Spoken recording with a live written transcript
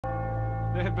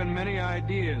There have been many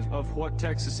ideas of what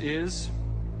Texas is,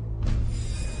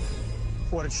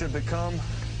 what it should become.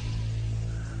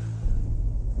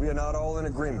 We are not all in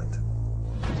agreement.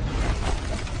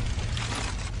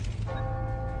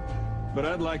 but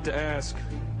I'd like to ask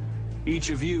each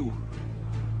of you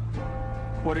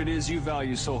what it is you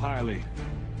value so highly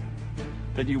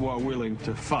that you are willing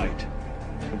to fight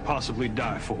and possibly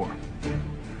die for.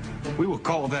 We will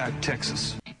call that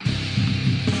Texas.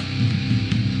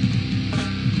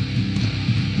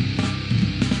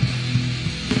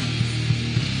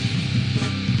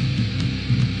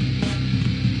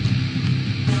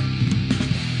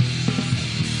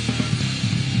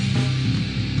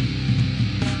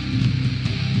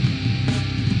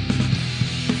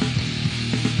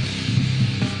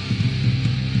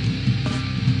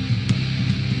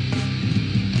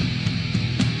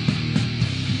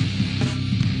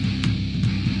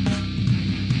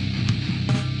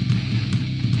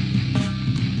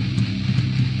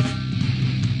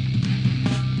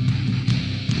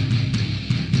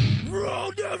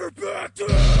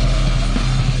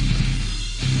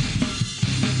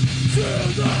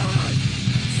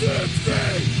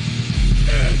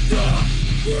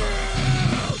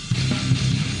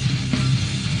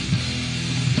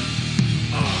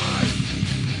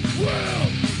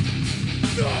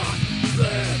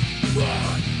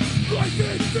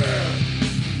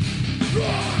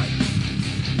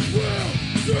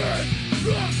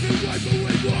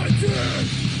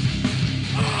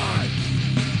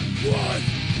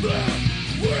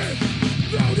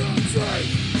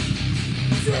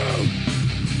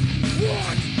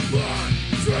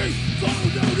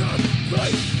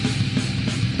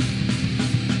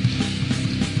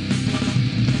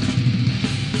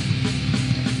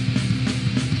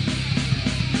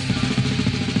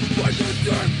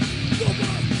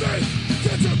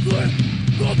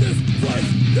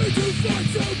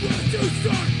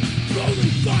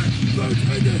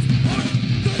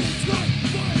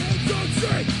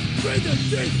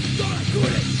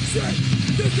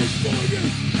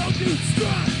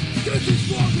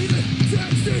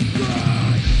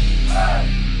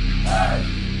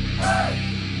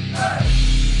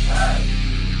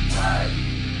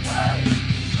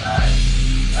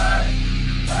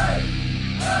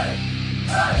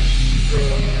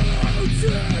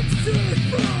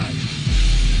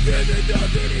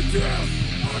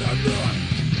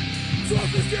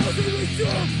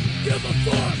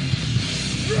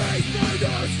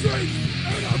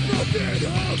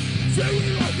 Say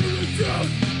we like to return,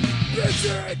 the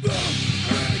table,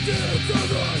 and it's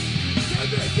over.